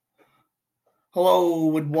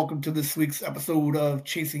Hello and welcome to this week's episode of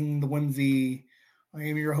Chasing the Whimsy. I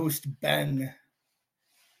am your host, Ben.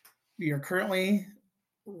 We are currently,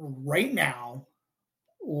 right now,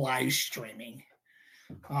 live streaming.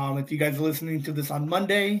 If you guys are listening to this on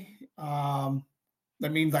Monday, that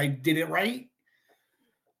means I did it right.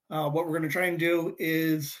 What we're going to try and do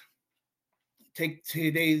is take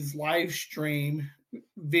today's live stream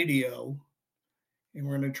video and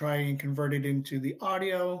we're going to try and convert it into the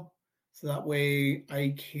audio. So that way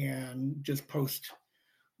I can just post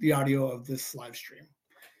the audio of this live stream.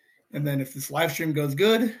 And then if this live stream goes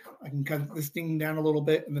good, I can cut this thing down a little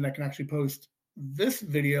bit and then I can actually post this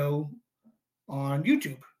video on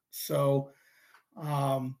YouTube. So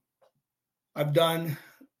I've done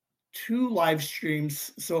 2 live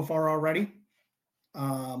streams so far already.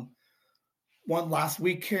 One last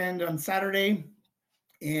weekend on Saturday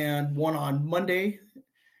and one on Monday.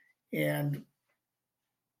 And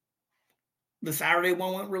the Saturday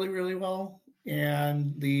one went really, really well.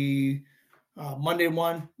 And the Monday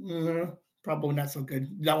one, probably not so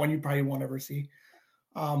good. That one you probably won't ever see.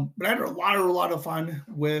 But I had a lot of fun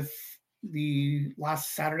with the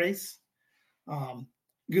last Saturdays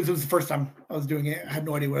because it was the first time I was doing it. I had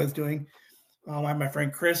no idea what I was doing. I had my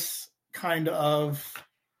friend Chris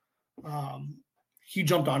he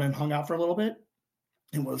jumped on and hung out for a little bit.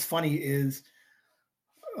 And what was funny is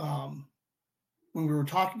when we were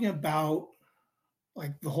talking about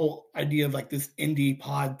like the whole idea of like this indie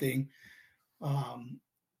pod thing,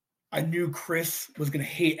 I knew Chris was going to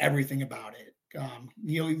hate everything about it.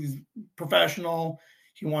 He's professional.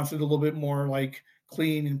 He wants it a little bit more like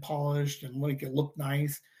clean and polished and like it looked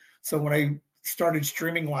nice. So when I started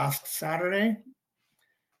streaming last Saturday,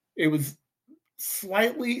 it was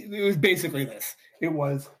basically this. It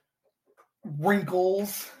was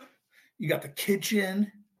wrinkles. You got the kitchen.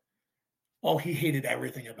 Oh, he hated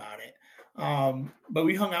everything about it. But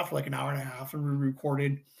we hung out for like an hour and a half and we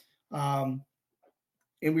recorded. And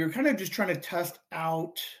we were kind of just trying to test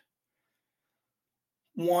out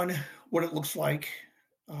what it looks like.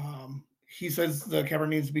 He says the camera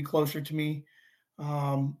needs to be closer to me.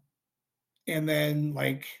 And then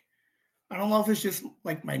like, I don't know if it's just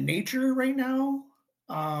like my nature right now.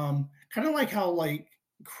 Kind of like how like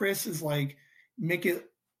Chris is like, make it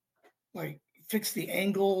like fix the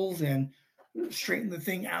angles and straighten the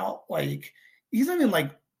thing out. Like he's not even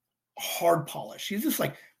like hard polish. He's just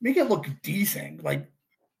like, make it look decent. Like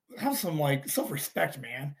have some like self-respect,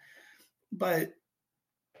 man. But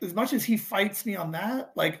as much as he fights me on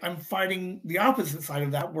that, like I'm fighting the opposite side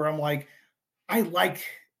of that where I'm like, I like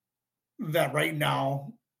that right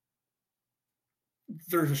now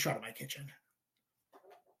there's a shot of my kitchen.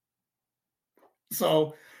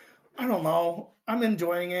 So I don't know. I'm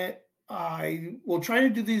enjoying it. I will try to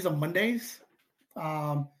do these on Mondays.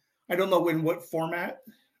 I don't know in what format.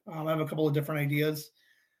 I have a couple of different ideas.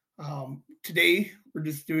 Today we're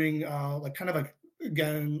just doing like kind of like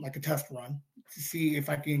a test run to see if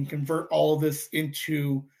I can convert all of this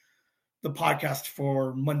into the podcast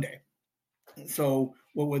for Monday. So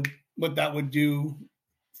what that would do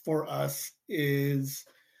for us is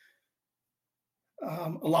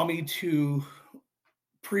allow me to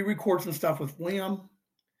pre-record some stuff with Liam.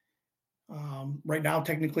 Right now,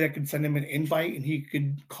 technically, I could send him an invite and he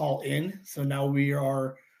could call in. So now we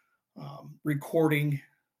are recording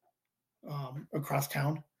across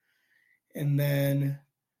town. And then,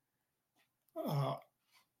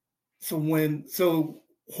 so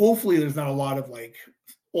hopefully there's not a lot of like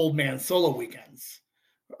old man solo weekends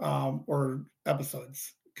or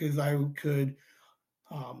episodes because I could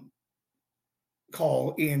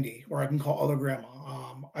call Andy or I can call other grandma.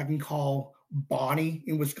 I can call Bonnie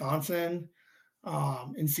in Wisconsin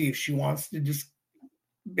and see if she wants to just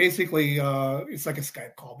basically it's like a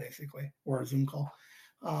Skype call basically or a Zoom call.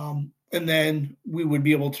 And then we would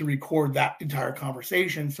be able to record that entire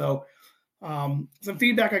conversation. So some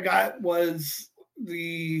feedback I got was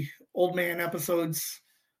the old man episodes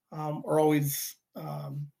are always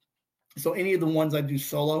so any of the ones I do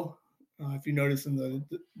solo, if you notice in the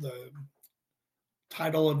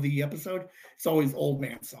title of the episode, it's always old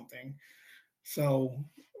man something. So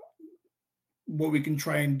what we can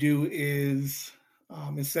try and do is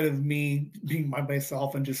instead of me being by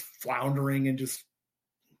myself and just floundering and just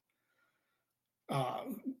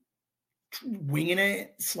winging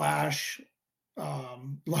it / a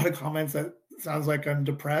lot of comments that sounds like I'm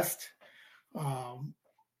depressed.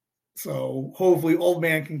 So hopefully old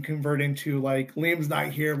man can convert into like Liam's not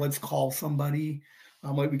here, let's call somebody.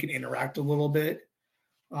 Like we can interact a little bit.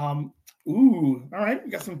 All right,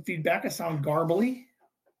 we got some feedback. I sound garbly.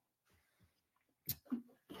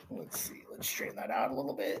 Let's see, let's straighten that out a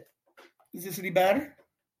little bit. Is this any better?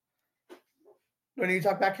 Do I need to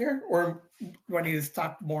talk back here? Or do I need to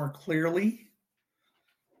talk more clearly?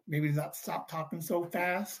 Maybe not stop talking so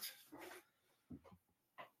fast.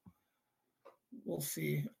 We'll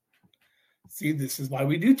see. See, this is why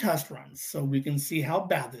we do test runs, so we can see how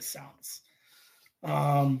bad this sounds.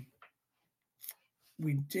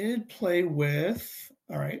 We did play with,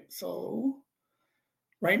 all right, so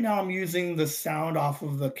right now I'm using the sound off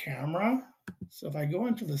of the camera. So if I go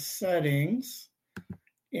into the settings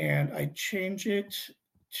and I change it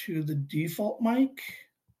to the default mic,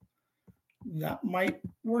 that might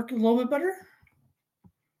work a little bit better.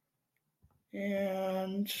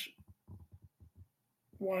 And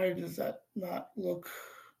why does that not look?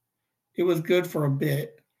 It was good for a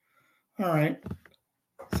bit. All right.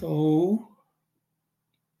 So,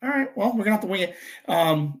 all right. Well, we're going to have to wing it.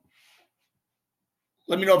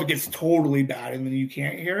 Let me know if it gets totally bad and then you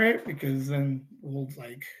can't hear it, because then we'll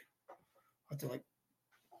have to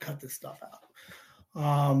cut this stuff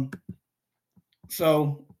out.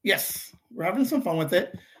 So yes, we're having some fun with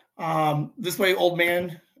it. This way,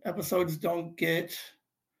 Oldman episodes don't get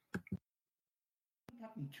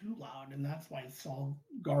too loud, and that's why it's all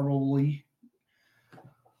garbly.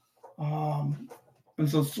 And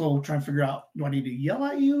so still trying to figure out, do I need to yell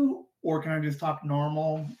at you, or can I just talk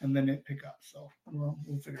normal and then it pick up? So we'll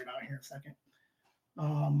figure it out here in a second.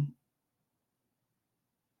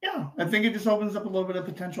 Yeah, I think it just opens up a little bit of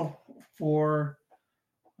potential for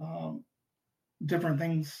different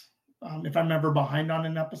things. If I'm ever behind on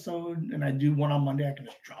an episode and I do one on Monday, I can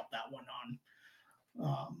just drop that one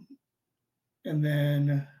on. And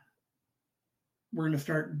then we're going to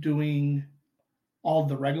start doing all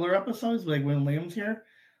the regular episodes, like when Liam's here.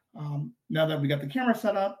 Now that we got the camera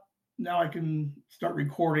set up, now I can start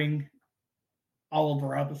recording all of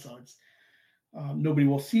our episodes. Nobody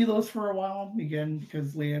will see those for a while, again,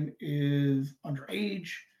 because Liam is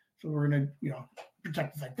underage. So we're going to,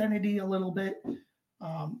 protect his identity a little bit.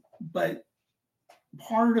 But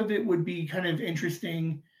part of it would be kind of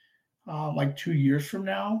interesting, like 2 years from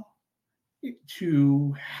now,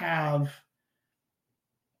 to have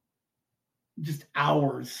just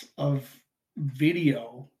hours of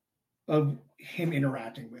video of him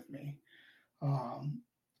interacting with me.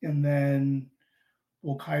 And then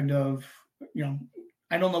we'll kind of,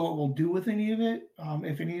 I don't know what we'll do with any of it.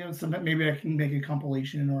 If any of some, maybe I can make a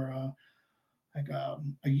compilation or a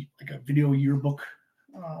video yearbook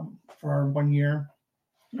for our 1 year.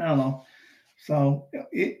 I don't know. So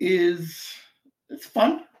it's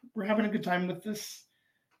fun. We're having a good time with this.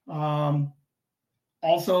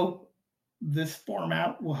 Also, this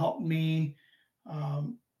format will help me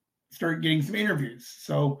start getting some interviews.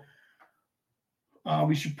 So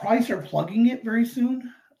we should probably start plugging it very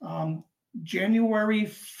soon. January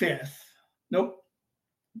 5th. Nope.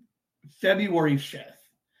 February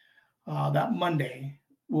 5th. That Monday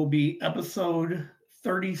will be episode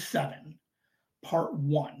 37, part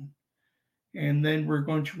 1. And then we're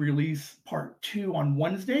going to release part 2 on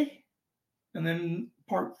Wednesday. And then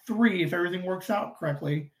part 3, if everything works out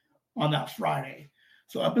correctly, on that Friday.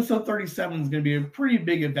 So episode 37 is going to be a pretty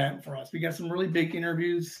big event for us. We got some really big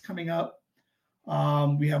interviews coming up.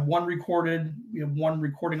 We have one recorded. We have one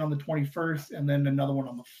recording on the 21st and then another one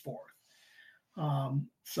on the 4th.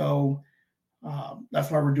 So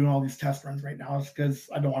that's why we're doing all these test runs right now, is because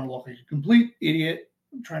I don't want to look like a complete idiot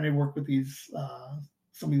trying to work with these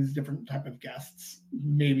some of these different type of guests,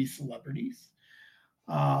 maybe celebrities.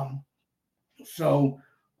 So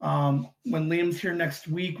when Liam's here next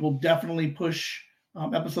week, we'll definitely push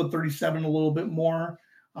episode 37 a little bit more.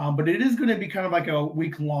 But it is going to be kind of like a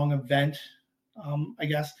week-long event, I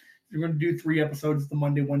guess. We're going to do 3 episodes, the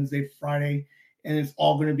Monday, Wednesday, Friday, and it's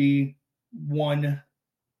all going to be one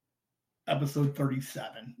episode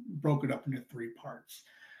 37, broken up into 3 parts.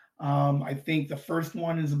 I think the first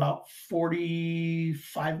one is about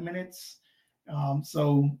 45 minutes.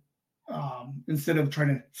 So instead of trying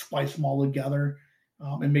to splice them all together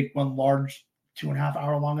and make one large 2.5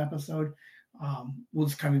 hour long episode, we'll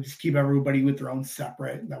just kind of just keep everybody with their own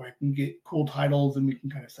separate. That way I can get cool titles and we can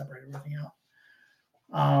kind of separate everything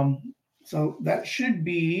out. So that should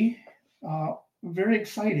be very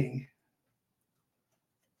exciting.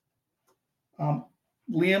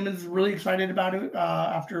 Liam is really excited about it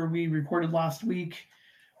after we recorded last week.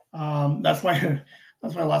 That's why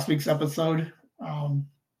last week's episode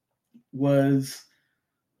was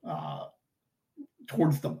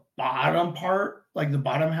towards the bottom part, like the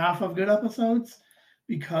bottom half of good episodes,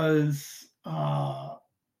 because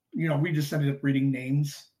we just ended up reading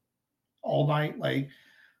names all night,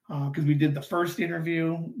 because we did the first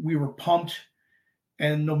interview, we were pumped,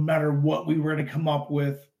 And no matter what we were going to come up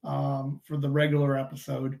with for the regular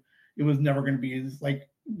episode, it was never going to be as like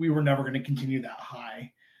we were never going to continue that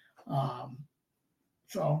high.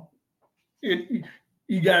 So you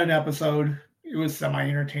got an episode. It was semi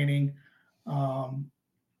entertaining. And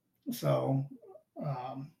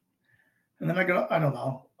then I don't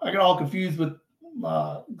know. I got all confused with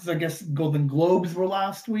because I guess Golden Globes were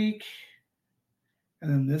last week, and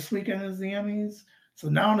then this weekend is the Emmys. So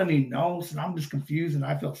now I don't even know. So now I'm just confused, and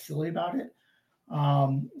I feel silly about it. I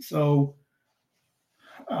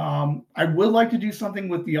would like to do something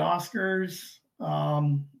with the Oscars,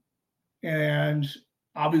 and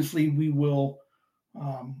obviously we will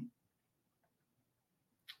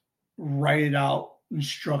write it out and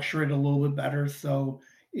structure it a little bit better so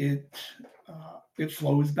it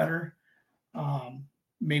flows better.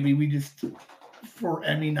 Maybe we just for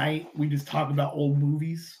Emmy night we just talk about old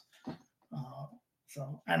movies.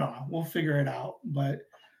 So I don't know. We'll figure it out, but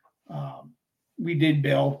we did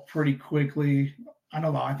bail pretty quickly. I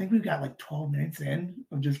don't know. I think we've got like 12 minutes in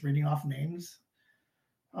of just reading off names.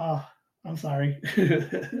 I'm sorry.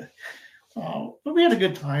 But we had a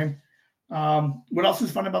good time. What else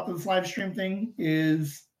is fun about this live stream thing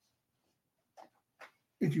is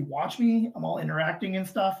if you watch me, I'm all interacting and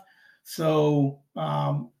stuff. So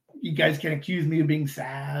you guys can't accuse me of being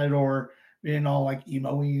sad or being all like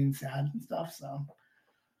emo-y and sad and stuff. So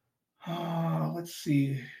let's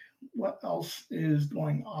see. What else is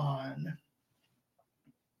going on?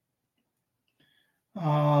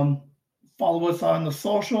 Follow us on the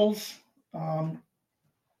socials. You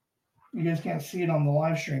guys can't see it on the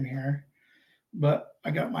live stream here, but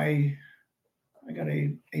I got a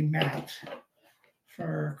mat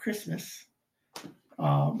for Christmas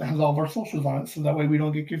that has all of our socials on it, so that way we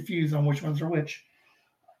don't get confused on which ones are which.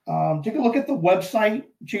 Take a look at the website,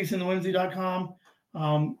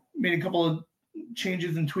 chasingthewhimsy.com. Made a couple of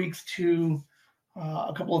changes and tweaks to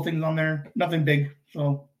a couple of things on there. Nothing big,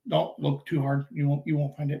 so don't look too hard. You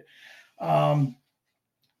won't find it.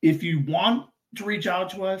 If you want to reach out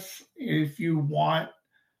to us, if you want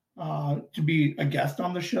to be a guest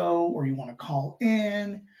on the show, or you want to call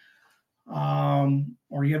in,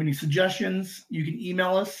 or you have any suggestions, you can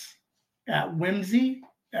email us at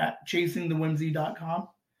whimsy@chasingthewhimsy.com.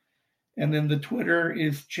 And then the Twitter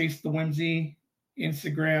is Chase the Whimsy,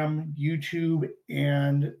 Instagram, YouTube,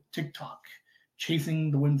 and TikTok.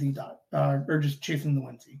 Chasing the Whimsy or just Chasing the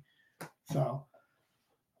Whimsy. So,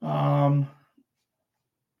 what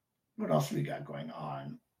else do we got going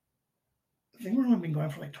on? I think we've only been going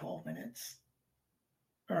for like 12 minutes.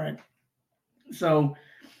 All right. So,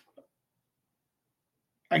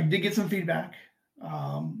 I did get some feedback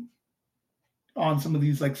on some of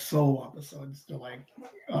these like solo episodes. They're like,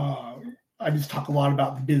 I just talk a lot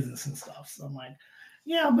about the business and stuff. So I'm like,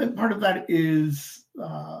 yeah, but part of that is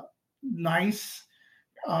nice,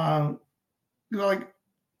 like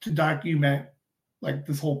to document like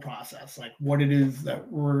this whole process, like what it is that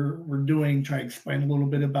we're doing. Try to explain a little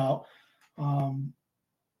bit about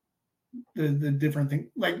the different things,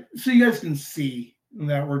 like so you guys can see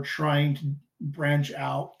that we're trying to branch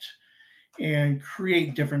out and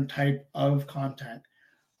create different type of content.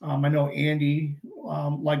 I know Andy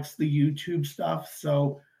likes the YouTube stuff,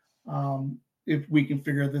 so if we can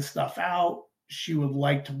figure this stuff out, she would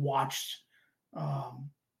like to watch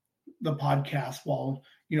the podcast while,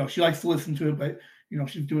 she likes to listen to it, but,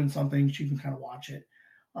 she's doing something, she can kind of watch it.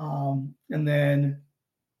 And then,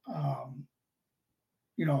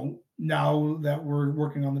 now that we're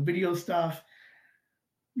working on the video stuff,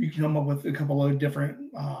 you can come up with a couple of different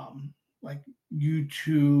like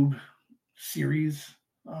YouTube series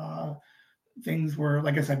things where,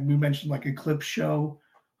 like I said, we mentioned like a clip show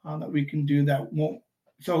that we can do that won't.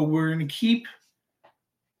 So we're going to keep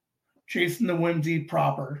Chasing the Whimsy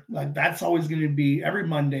proper. Like that's always going to be every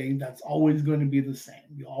Monday. That's always going to be the same.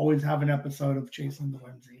 You always have an episode of Chasing the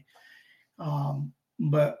Whimsy.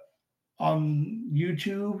 But on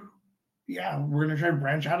YouTube, yeah, we're going to try to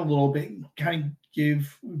branch out a little bit, kind of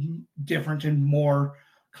give different and more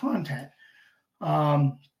content.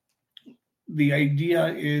 The idea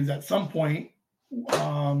is at some point,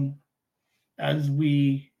 as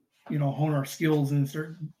we, hone our skills and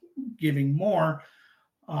start giving more,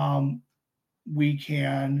 we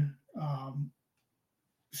can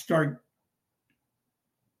start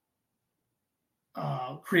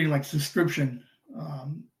creating like subscription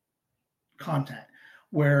content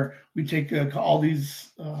where we take all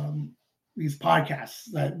these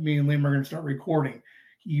podcasts that me and Liam are going to start recording.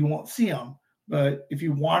 You won't see them, but if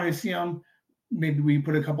you want to see them, maybe we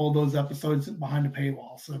put a couple of those episodes behind a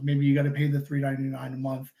paywall. So maybe you got to pay the $3.99 a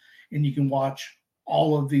month, and you can watch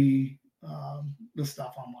all of the the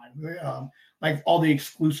stuff online, like all the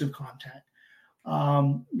exclusive content,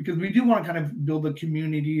 because we do want to kind of build a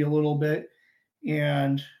community a little bit.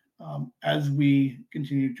 And as we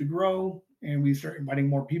continue to grow and we start inviting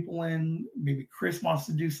more people in, maybe Chris wants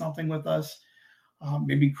to do something with us.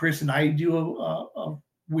 Maybe Chris and I do a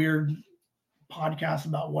weird podcast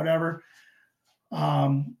about whatever.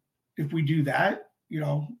 If we do that,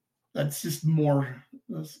 that's just more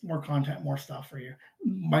content, more stuff for you.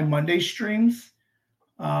 My Monday streams,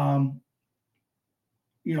 I'll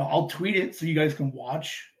tweet it so you guys can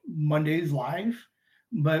watch Mondays live.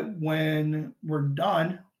 But when we're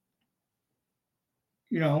done,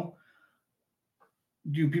 do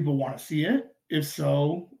people want to see it? If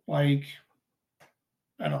so, I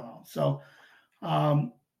don't know. So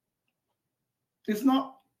it's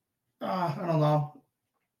not, I don't know.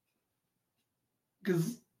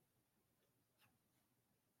 Because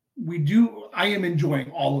I am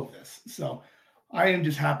enjoying all of this. So I am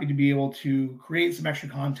just happy to be able to create some extra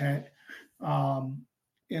content.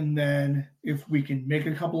 And then if we can make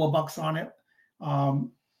a couple of bucks on it,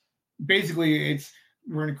 basically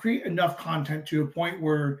we're going to create enough content to a point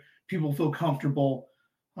where people feel comfortable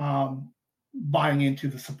buying into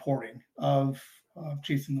the supporting of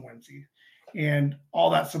Chasing the Whimsy. And all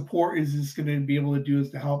that support is just going to be able to do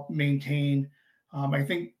is to help maintain. I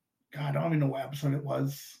think, God, I don't even know what episode it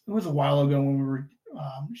was. It was a while ago when we were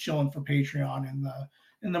shilling for Patreon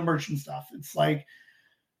and the merch and stuff. It's like,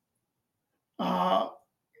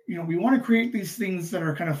 we want to create these things that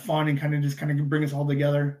are kind of fun and kind of bring us all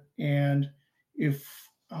together. And if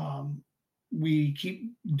we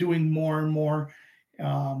keep doing more and more,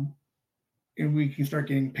 and we can start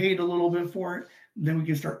getting paid a little bit for it, then we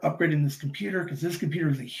can start upgrading this computer, because this computer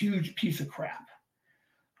is a huge piece of crap.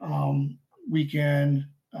 We can,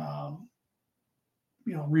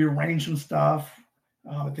 rearrange some stuff.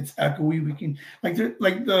 If it's echoey, we can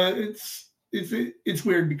it's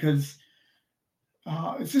weird because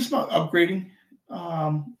it's just about upgrading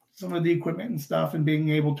some of the equipment and stuff and being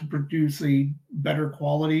able to produce a better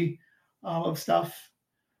quality of stuff.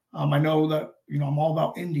 I know that, I'm all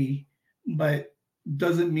about indie, but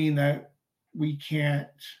doesn't mean that we can't,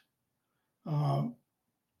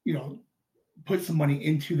 put some money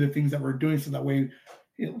into the things that we're doing so that way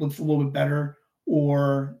it looks a little bit better,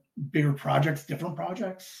 or bigger projects, different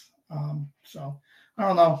projects. So I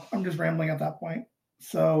don't know. I'm just rambling at that point.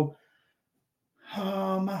 So,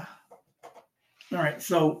 all right.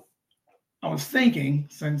 So I was thinking,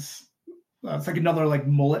 since it's like another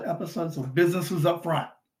mullet episode. So business was up front.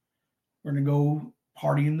 We're going to go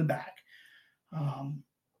party in the back.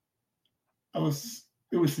 It was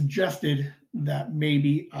suggested that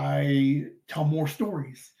maybe I tell more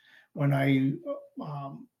stories when I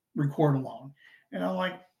record alone. And I'm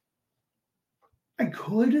like, I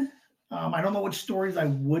could. I don't know which stories I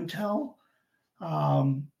would tell.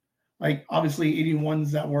 Obviously any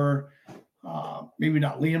ones that were maybe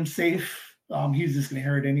not Liam safe. He's just going to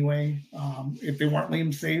hear it anyway. If they weren't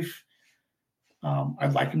Liam safe,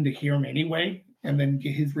 I'd like him to hear them anyway and then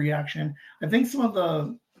get his reaction. I think some of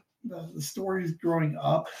the stories growing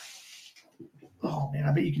up, oh man,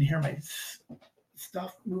 I bet you can hear my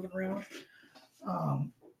stuff moving around.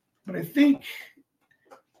 But I think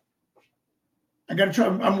I got to try.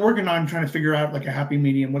 I'm working on trying to figure out a happy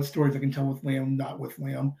medium, what stories I can tell with Liam, not with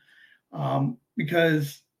Liam,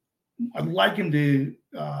 because I'd like him to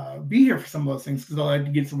be here for some of those things, because I'd like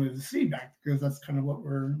to get some of his feedback, because that's kind of what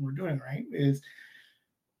we're doing, right? Is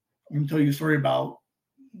I'm going to tell you a story about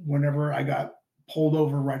whenever I got pulled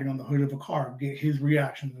over riding on the hood of a car, get his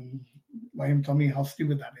reaction and let him tell me how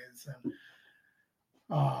stupid that is.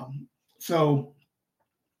 And so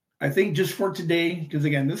I think just for today, because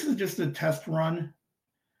again, this is just a test run.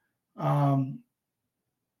 I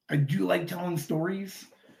do like telling stories.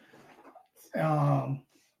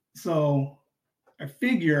 So I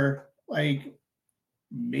figure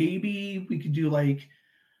maybe we could do a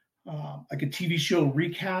TV show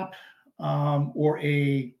recap, or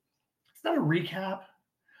it's not a recap.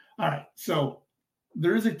 All right. So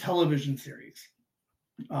there is a television series.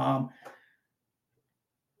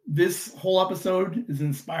 This whole episode is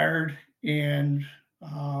inspired and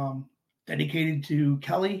dedicated to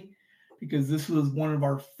Kelly, because this was one of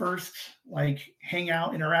our first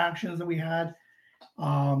hangout interactions that we had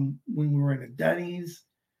when we were in a Denny's,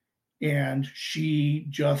 and she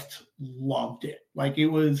just loved it. It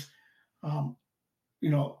was, of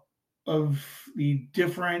the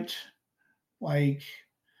different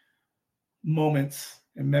moments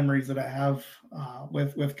and memories that I have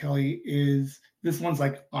with Kelly, is this one's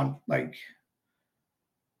on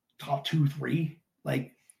top 2, 3.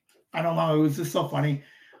 I don't know. It was just so funny.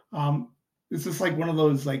 it's just like one of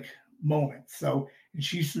those like moments. So, and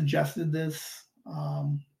she suggested this,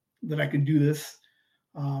 that I could do this.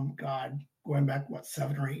 God, going back, what,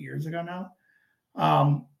 7 or 8 years ago now.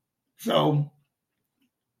 So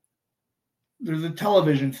there's a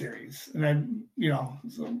television series, and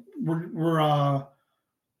so we're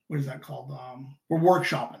what is that called? We're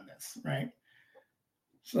workshopping this, right?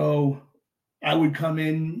 So I would come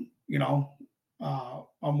in, on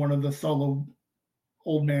one of the solo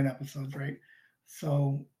Oldman episodes, right?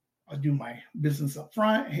 So I'll do my business up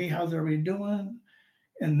front. Hey, how's everybody doing?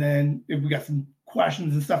 And then if we got some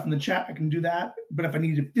questions and stuff in the chat, I can do that. But if I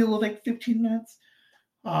need to fill like 15 minutes,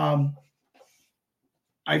 I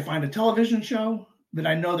find a television show that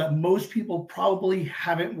I know that most people probably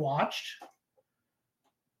haven't watched.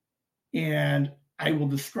 And I will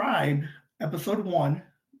describe episode 1,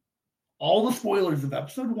 all the spoilers of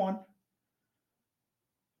episode 1.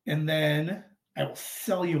 And then I will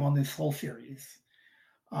sell you on this whole series.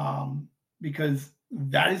 Because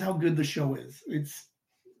that is how good the show is. It's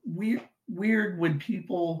weird when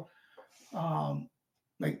people,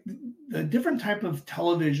 like the different type of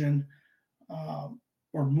television,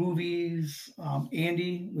 or movies,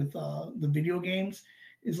 Andy, with the video games,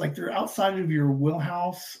 is like they're outside of your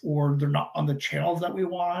wheelhouse, or they're not on the channels that we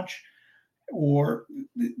watch, or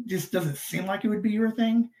it just doesn't seem like it would be your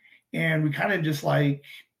thing. And we kind of just like,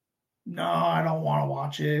 no, I don't want to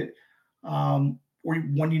watch it. Or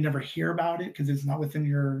one, you never hear about it because it's not within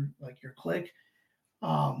your clique.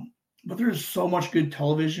 But there's so much good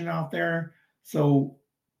television out there. So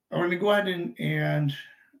I'm going to go ahead and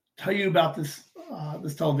tell you about this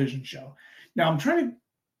television show. Now I'm trying to,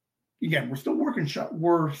 again, we're still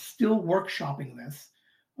workshopping this.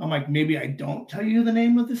 I'm like, maybe I don't tell you the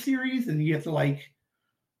name of the series, and you have to like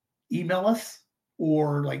email us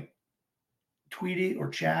or like tweet it or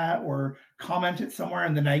chat or comment it somewhere,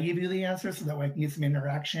 and then I give you the answer so that way I can get some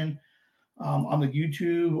interaction on the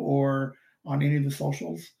YouTube or on any of the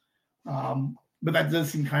socials. But that does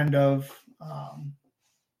seem kind of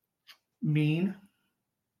mean.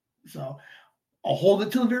 So I'll hold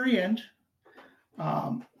it till the very end.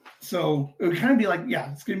 So it would kind of be like,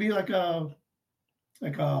 yeah, it's going to be like a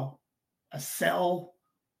sell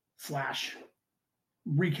 /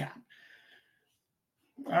 recap.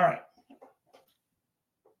 All right.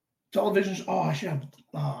 Television. Oh, I should have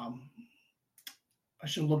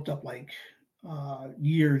looked up like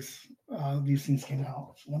years these things came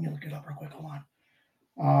out. So let me look it up real quick. Hold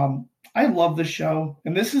on. I love this show,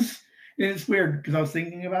 and it's weird because I was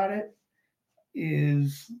thinking about it.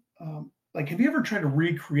 Is like, have you ever tried to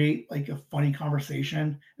recreate like a funny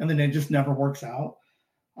conversation and then it just never works out?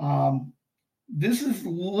 This is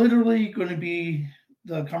literally going to be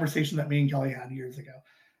the conversation that me and Kelly had years ago.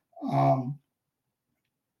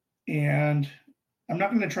 And I'm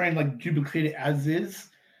not going to try and like duplicate it as is.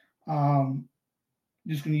 I'm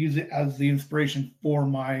just going to use it as the inspiration for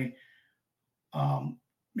my,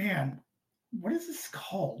 man, what is this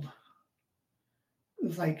called?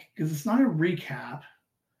 It's like, because it's not a recap.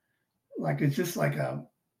 Like, it's just like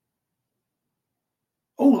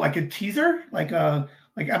like a teaser, like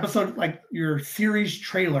episode, like your series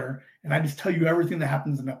trailer. And I just tell you everything that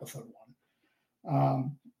happens in episode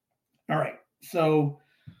 1. All right. So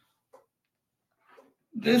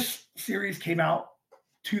this series came out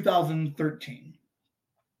 2013.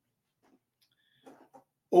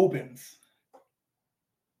 Opens.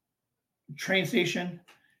 Train station.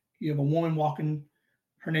 You have a woman walking.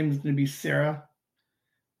 Her name is going to be Sarah.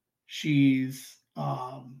 She's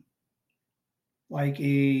like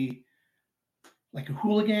a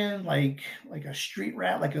hooligan, like a street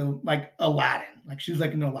rat, like Aladdin. Like she's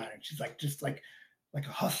like an Aladdin. She's like just like a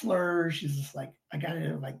hustler. She's just like, I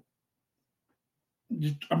gotta like,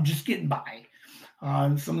 I'm just getting by.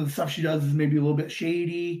 Some of the stuff she does is maybe a little bit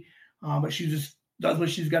shady, but she just does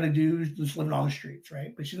what she's got to do, just living on the streets,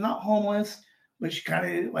 right? But she's not homeless, but she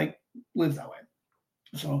kind of like lives that way.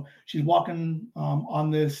 So she's walking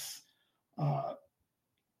on this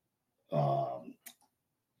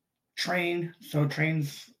train. So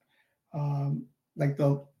trains, like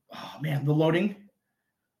the loading,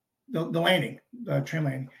 the landing, the train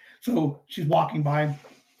landing. So she's walking by.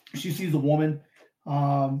 She sees a woman.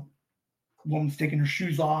 Woman's taking her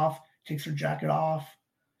shoes off, takes her jacket off,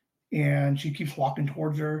 and she keeps walking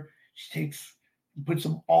towards her. She puts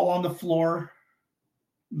them all on the floor,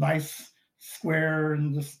 nice, square,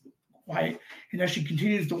 and just quiet. And as she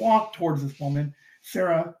continues to walk towards this woman,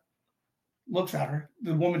 Sarah looks at her.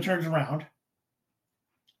 The woman turns around.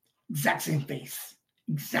 Exact same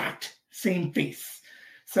face.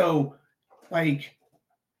 So, like,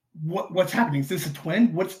 what's happening? Is this a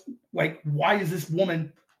twin? Why is this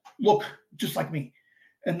woman look just like me.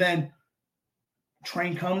 And then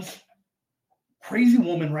train comes, crazy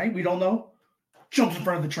woman, right? We don't know, jumps in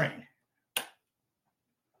front of the train.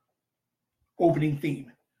 Opening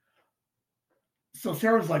theme. So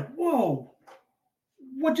Sarah's like, whoa,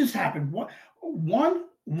 what just happened? What? One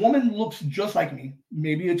woman looks just like me,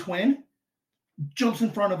 maybe a twin, jumps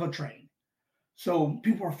in front of a train. So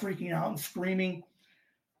people are freaking out and screaming.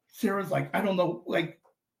 Sarah's like, I don't know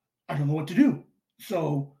what to do.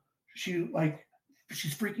 So she's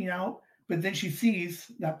freaking out, but then she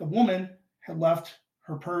sees that the woman had left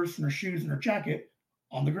her purse and her shoes and her jacket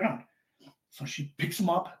on the ground. So she picks them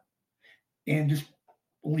up and just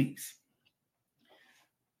leaves.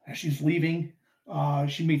 As she's leaving,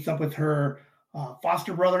 she meets up with her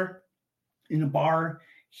foster brother in a bar.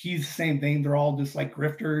 He's the same thing. They're all just like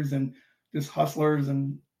grifters and just hustlers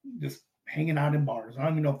and just hanging out in bars. I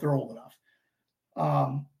don't even know if they're old enough.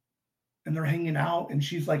 And they're hanging out, and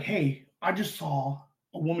she's like, hey, I just saw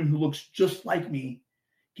a woman who looks just like me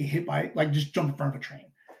get hit by, like, just jump in front of a train.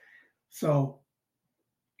 So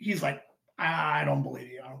he's like, I don't believe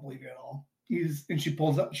you. I don't believe you at all. And she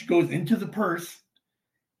goes into the purse,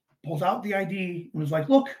 pulls out the ID, and was like,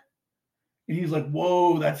 look. And he's like,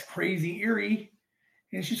 whoa, that's crazy eerie.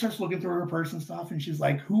 And she starts looking through her purse and stuff, and she's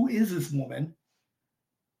like, who is this woman?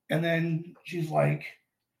 And then she's like,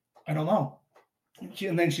 I don't know.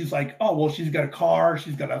 And then she's like, oh, well, she's got a car.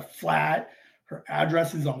 She's got a flat. Her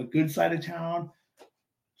address is on the good side of town.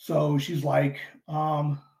 So she's like,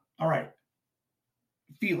 all right,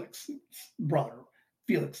 Felix, brother,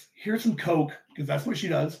 Felix, here's some Coke, because that's what she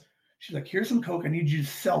does. She's like, here's some Coke. I need you to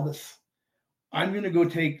sell this. I'm going to go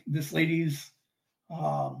take this lady's,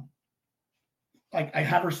 I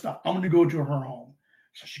have her stuff. I'm going to go to her home.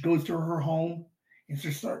 So she goes to her home and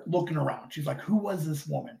she starts looking around. She's like, who was this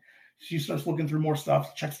woman? She starts looking through more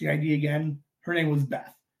stuff, checks the ID again. Her name was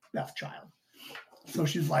Beth Child. So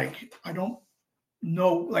she's like, I don't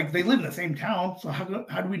know. Like, they live in the same town. So how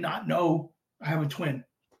do we not know I have a twin?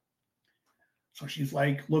 So she's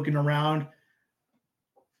like looking around,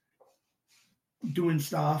 doing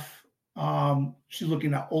stuff. She's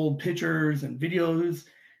looking at old pictures and videos,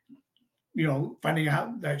 finding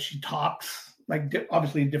out that she talks like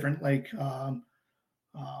obviously different, like a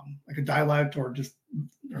dialect or just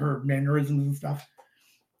her mannerisms and stuff.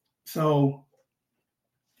 So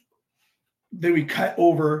then we cut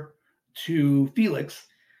over to Felix.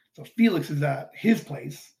 So Felix is at his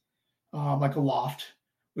place, like a loft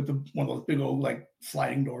with one of those big old like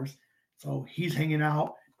sliding doors. So he's hanging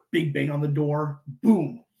out, big bang on the door,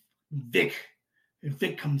 boom, Vic. And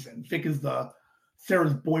Vic comes in. Vic is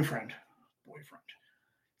Sarah's boyfriend.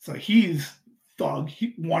 So he's thug,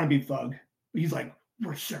 wannabe thug. He's like,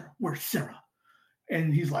 where's Sarah? Where's Sarah?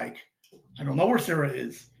 And he's like, I don't know where Sarah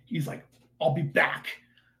is. He's like, I'll be back.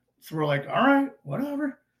 So we're like, all right,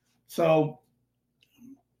 whatever. So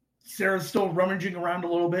Sarah's still rummaging around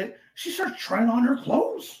a little bit. She starts trying on her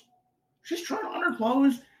clothes. She's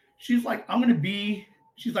like,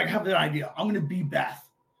 she's like, I have that idea. I'm going to be Beth.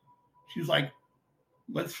 She's like,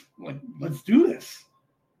 let's do this.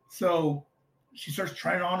 So she starts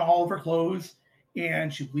trying on all of her clothes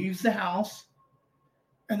and she leaves the house.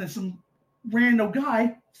 And then some rando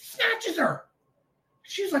guy snatches her.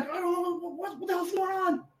 She's like, I don't know what the hell's going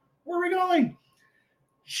on. Where are we going?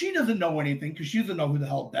 She doesn't know anything because she doesn't know who the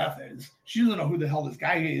hell Beth is. She doesn't know who the hell this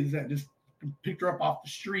guy is that just picked her up off the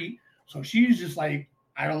street. So she's just like,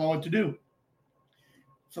 I don't know what to do.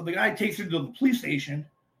 So the guy takes her to the police station,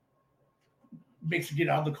 makes her get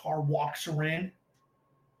out of the car, walks her in.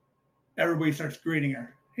 Everybody starts greeting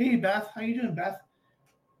her. Hey, Beth. How you doing, Beth?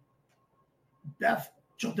 Beth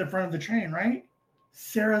jumped in front of the train, right?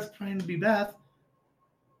 Sarah's trying to be Beth.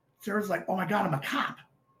 Sarah's like, oh my God, I'm a cop.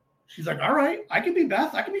 She's like, all right, I can be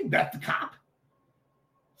Beth. I can be Beth the cop.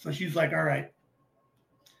 So she's like, all right.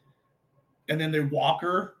 And then they walk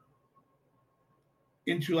her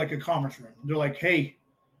into like a conference room. They're like, hey,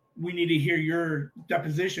 we need to hear your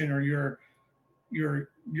deposition or your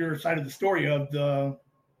side of the story of the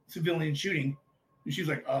civilian shooting. And she's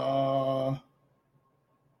like, I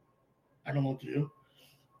don't know what to do.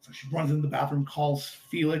 So she runs into the bathroom, calls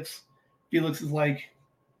Felix. Felix is like,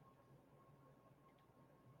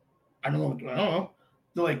 I don't know.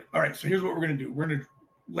 They're like, all right, so here's what we're going to do. I'm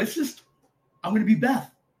going to be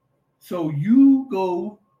Beth. So you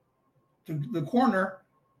go to the corner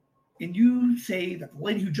and you say that the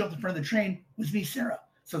lady who jumped in front of the train was me, Sarah.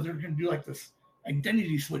 So they're going to do like this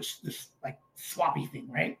identity switch, this like swappy thing,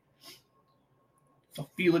 right? So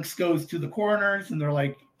Felix goes to the coroners and they're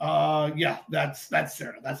like, yeah, that's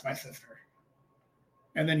Sarah. That's my sister.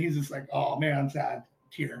 And then he's just like, oh man, I'm sad.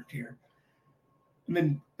 Tear. And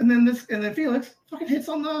And then Felix fucking hits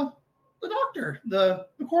on the doctor, the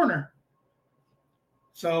coroner.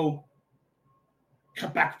 So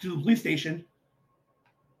cut back to the police station.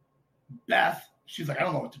 Beth, she's like, I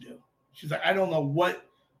don't know what to do. She's like, I don't know what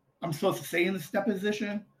I'm supposed to say in this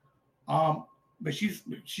deposition. But she's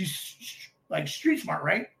like street smart,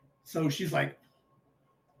 right? So she's like,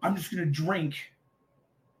 I'm just gonna drink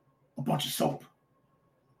a bunch of soap.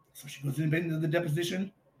 So she goes into the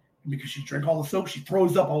deposition, and because she drank all the soap, she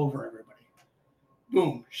throws up all over everybody.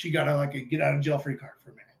 Boom, she got a get out of jail free card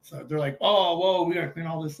for a minute. So they're like, oh, whoa, we gotta clean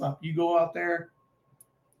all this up. You go out there,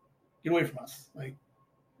 get away from us. Like,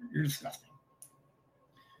 you're disgusting.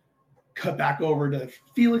 Cut back over to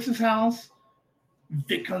Felix's house.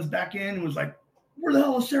 Vic comes back in and was like, where the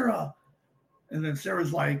hell is Sarah? And then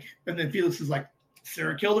Felix is like,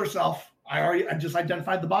 Sarah killed herself. I just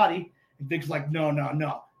identified the body. And Vic's like,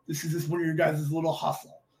 no. This is just one of your guys' little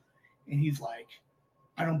hustle. And he's like,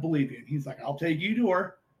 I don't believe you. And he's like, I'll take you to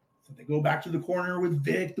her. So they go back to the corner with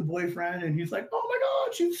Vic, the boyfriend, and he's like, oh my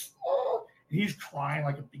God, and he's crying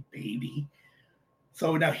like a big baby.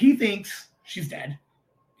 So now he thinks she's dead.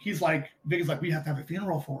 He's like, Vic is like, we have to have a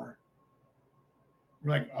funeral for her.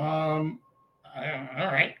 We're like, all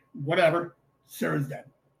right, whatever. Sarah's dead.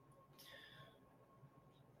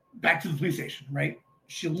 Back to the police station, right?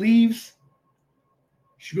 She leaves.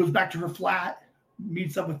 She goes back to her flat,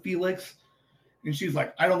 meets up with Felix, and she's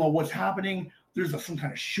like, I don't know what's happening. There's some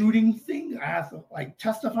kind of shooting thing. I have to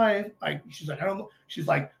testify. She's like, I don't know. She's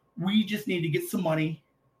like, we just need to get some money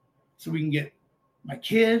so we can get my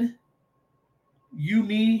kid, you,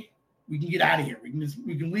 me. We can get out of here. We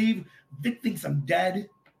can leave. Vic thinks I'm dead,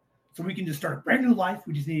 so we can just start a brand new life.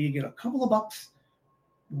 We just need to get a couple of bucks.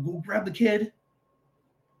 We'll go grab the kid,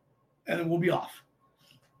 and then we'll be off.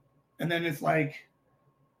 And then it's like,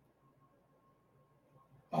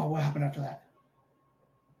 oh, what happened after that?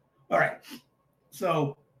 All right.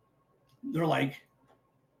 So they're like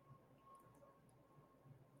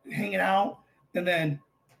hanging out, and then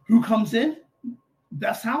who comes in?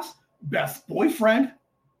 Beth's house? Beth's boyfriend.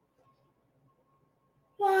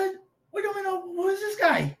 What? We don't even know who is this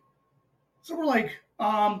guy. So we're like,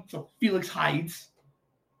 so Felix hides.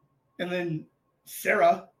 And then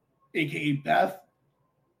Sarah, aka Beth,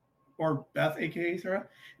 or Beth, aka Sarah,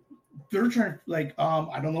 they're trying to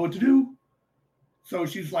I don't know what to do. So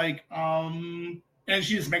she's like, and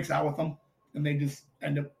she just makes out with them, and they just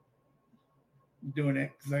end up doing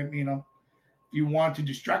it because if you want to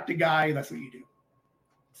distract a guy, that's what you do.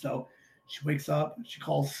 So she wakes up, she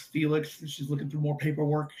calls Felix, and she's looking through more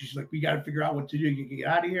paperwork. She's like, we got to figure out what to do to get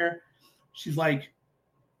out of here. She's like,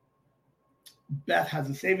 Beth has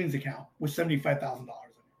a savings account with $75,000 in it.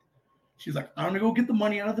 She's like, I'm going to go get the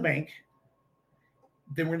money out of the bank.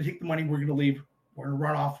 Then we're going to take the money. We're going to leave. We're going to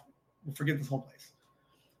run off. We'll forget this whole place.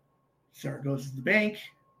 Sarah goes to the bank,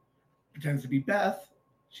 pretends to be Beth.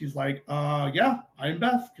 She's like, yeah, I'm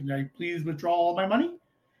Beth. Can I please withdraw all my money?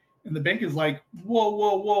 And the bank is like,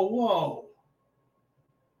 whoa.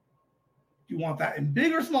 Do you want that in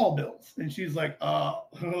big or small bills? And she's like,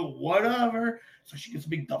 whatever. So she gets a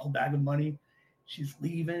big duffel bag of money. She's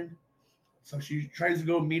leaving. So she tries to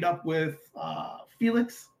go meet up with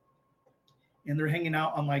Felix. And they're hanging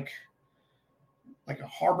out on like a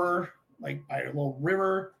harbor, like by a little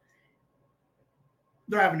river.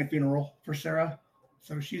 They're having a funeral for Sarah.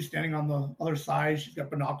 So she's standing on the other side. She's got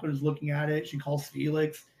binoculars looking at it. She calls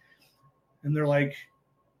Felix. And they're like,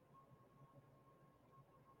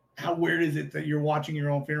 how weird is it that you're watching your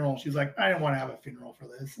own funeral? She's like, I didn't want to have a funeral for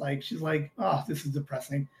this. She's like, oh, this is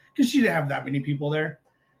depressing. Because she didn't have that many people there.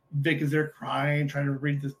 Vic is there crying, trying to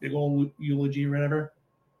read this big old eulogy or whatever.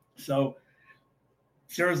 So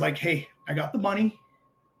Sarah's like, hey, I got the money.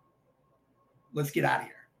 Let's get out of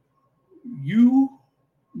here. You,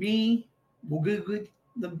 me, we'll get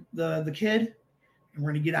the kid, and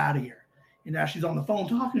we're going to get out of here. And now she's on the phone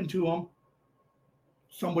talking to him.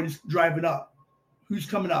 Somebody's driving up. Who's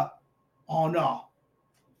coming up? Oh, no.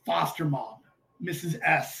 Foster mom, Mrs.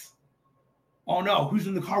 S. Oh, no. Who's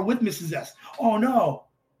in the car with Mrs. S? Oh, no.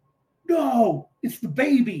 No, it's the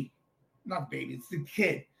baby. Not the baby. It's the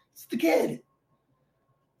kid. It's the kid.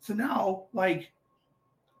 So now,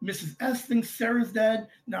 Mrs. S thinks Sarah's dead.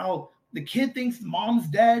 Now the kid thinks the mom's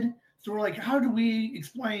dead. So we're like, how do we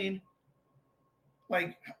explain,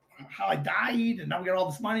 how I died, and now we got all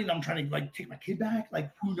this money, and I'm trying to take my kid back?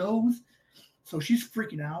 Who knows? So she's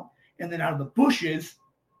freaking out. And then out of the bushes,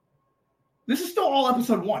 this is still all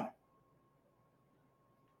episode 1.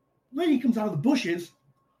 Lady comes out of the bushes.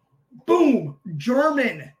 Boom!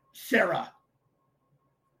 German Sarah.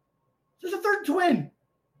 There's a third twin.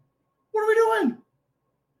 What are we doing?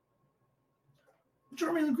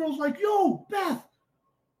 German, the girl's like, yo, Beth,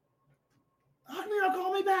 how come you're not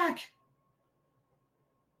calling me back?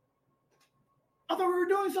 I thought we were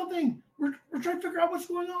doing something. We're trying to figure out what's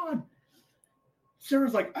going on.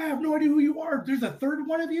 Sarah's like, I have no idea who you are. There's a third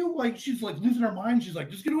one of you. Like, she's like losing her mind. She's like,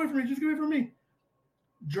 just get away from me. Just get away from me.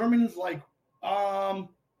 German is like,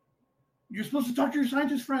 you're supposed to talk to your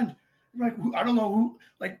scientist friend. Like, I don't know who.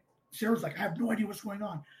 Like, Sarah's like, I have no idea what's going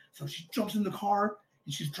on. So she jumps in the car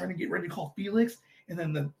and she's trying to get ready to call Felix. And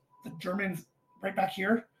then the German's right back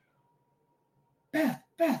here. Beth.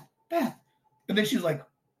 And then she's like,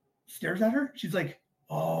 stares at her. She's like,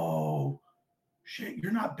 oh, shit,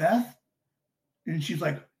 you're not Beth? And she's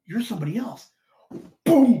like, you're somebody else.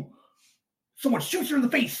 Boom! Someone shoots her in the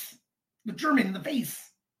face. The German in the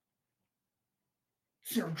face.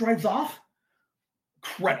 Sarah drives off.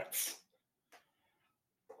 Credits.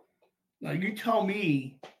 Now, you tell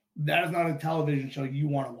me that is not a television show you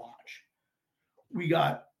want to watch. We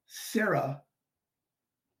got Sarah,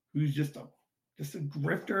 who's just a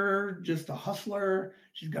grifter, just a hustler.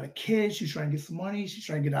 She's got a kid. She's trying to get some money. She's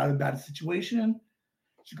trying to get out of a bad situation.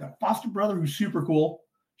 She's got a foster brother who's super cool.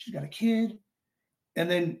 She's got a kid.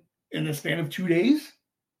 And then in the span of 2 days,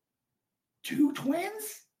 2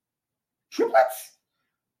 twins? Triplets?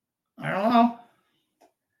 I don't know.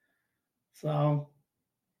 So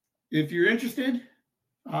if you're interested,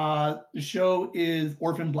 the show is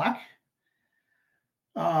Orphan Black.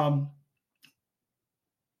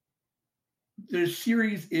 The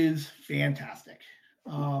series is fantastic.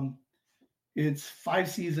 It's 5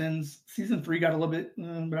 seasons. Season 3 got a little bit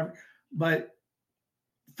whatever, but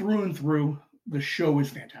through and through, the show is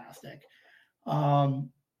fantastic. Tatiana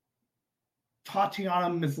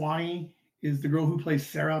Maslany is the girl who plays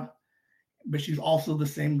Sarah, but she's also the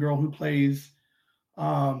same girl who plays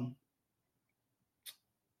who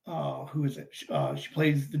is it? She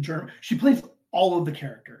plays the German. She plays all of the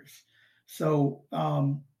characters. So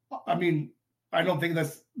I mean, I don't think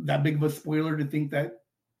that's that big of a spoiler to think that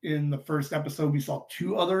in the first episode we saw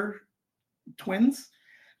 2 other twins,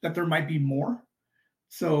 that there might be more.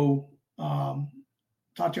 So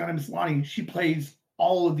Tatiana Maslany, she plays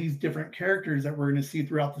all of these different characters that we're going to see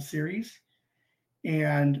throughout the series.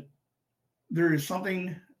 And there is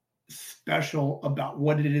something special about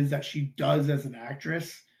what it is that she does as an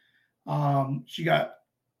actress. She got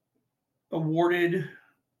awarded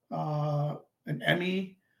an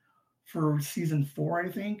Emmy for season 4, I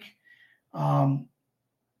think.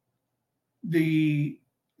 The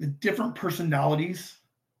different personalities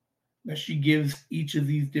that she gives each of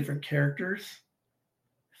these different characters,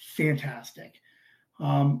 fantastic.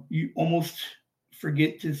 You almost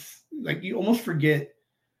forget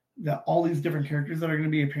that all these different characters that are going to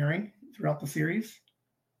be appearing throughout the series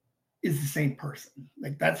is the same person.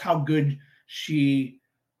 Like, that's how good she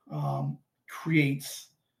creates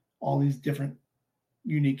all these different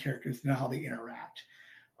unique characters and how they interact.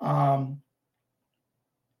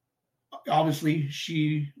 Obviously,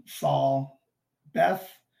 she saw Beth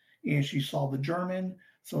and she saw the German.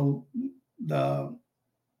 So the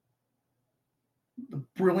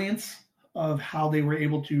brilliance of how they were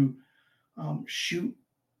able to shoot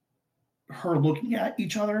her looking at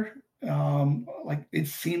each other, like,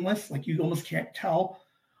 it's seamless. Like, you almost can't tell.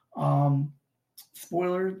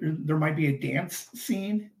 Spoiler, there might be a dance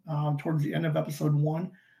scene towards the end of episode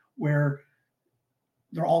 1 where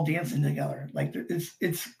they're all dancing together. Like,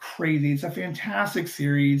 it's crazy. It's a fantastic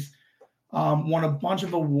series. Won a bunch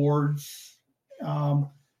of awards.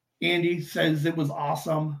 Andy says it was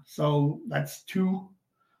awesome. So that's 2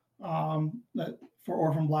 for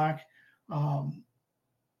Orphan Black.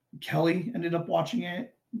 Kelly ended up watching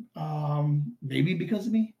it, maybe because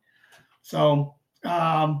of me. So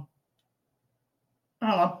I don't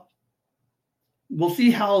know. We'll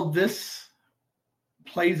see how this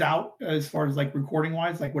plays out as far as like recording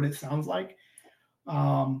wise, like what it sounds like.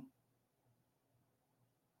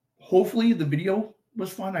 Hopefully the video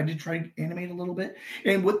was fun. I did try to animate a little bit.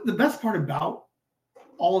 And what the best part about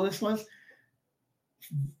all of this was,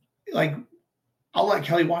 like, I'll let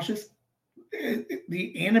Kelly watch this.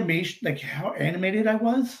 The animation, like how animated I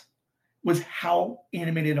was how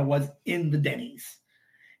animated I was in the Denny's.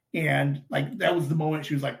 And like, that was the moment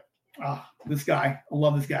she was like, this guy, I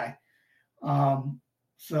love this guy.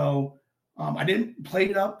 So I didn't play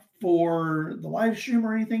it up for the live stream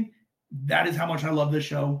or anything. That is how much I love this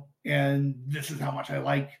show. And this is how much I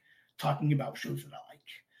like talking about shows that I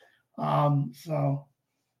like.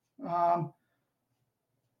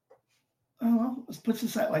 Well, let's put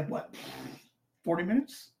this at like what, 40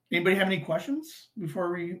 minutes? Anybody have any questions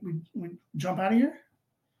before we jump out of here?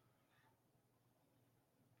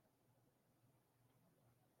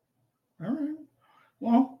 All right.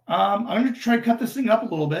 Well, I'm going to try to cut this thing up a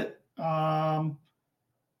little bit. I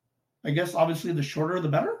guess obviously the shorter the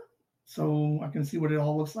better, so I can see what it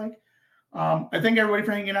all looks like. I thank everybody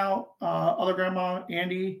for hanging out. Other Grandma,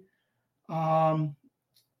 Andy.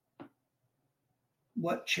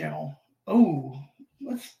 What channel? Oh,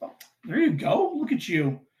 there you go. Look at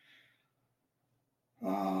you.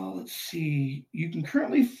 Let's see. You can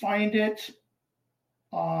currently find it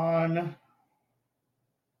on.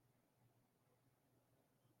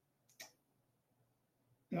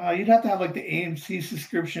 You'd have to have like the AMC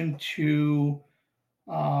subscription to,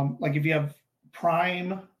 like if you have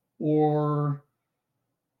Prime or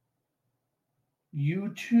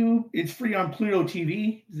YouTube. It's free on Pluto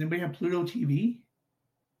TV. Does anybody have Pluto TV?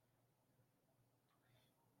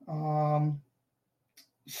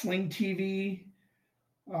 Sling TV.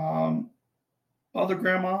 Other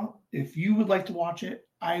Grandma, if you would like to watch it,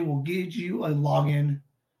 I will give you a login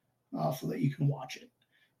so that you can watch it,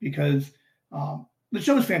 because the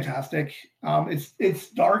show is fantastic. It's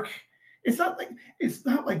dark. It's not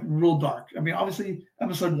like real dark. I mean, obviously,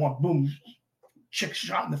 episode 1, boom, chick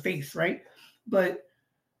shot in the face, right? But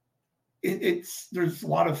there's a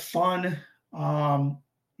lot of fun.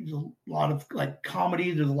 There's a lot of like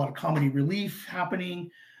comedy. There's a lot of comedy relief happening.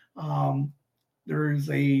 There's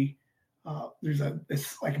it's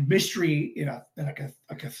like a mystery,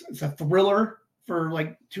 it's a thriller for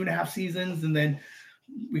like 2.5 seasons, and then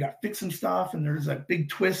we got to fix some stuff, and there's like big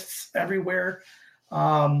twists everywhere.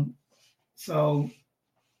 So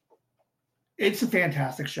it's a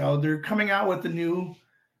fantastic show. They're coming out with the new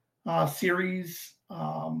series.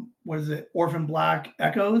 What is it? Orphan Black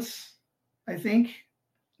Echoes, I think.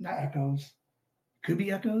 Not Echoes. Could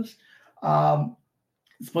be Echoes.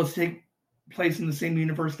 It's supposed to take place in the same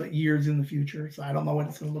universe, but years in the future. So I don't know what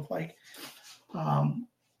it's going to look like.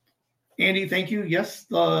 Andy, thank you. Yes,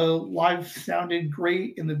 the live sounded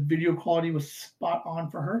great, and the video quality was spot on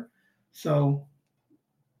for her. So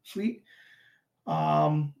sweet.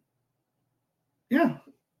 Yeah.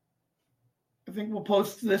 I think we'll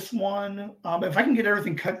post this one. If I can get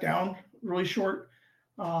everything cut down really short,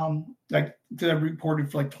 like I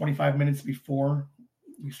recorded for like 25 minutes before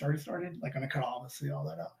we started, like I'm gonna cut obviously all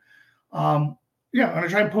that out. Yeah, I'm gonna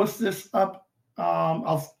try and post this up.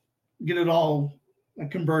 I'll get it all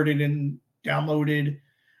converted and downloaded,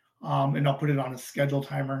 and I'll put it on a schedule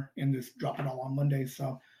timer and just drop it all on Monday.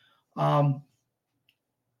 So,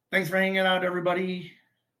 thanks for hanging out, everybody.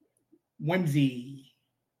 Whimsy.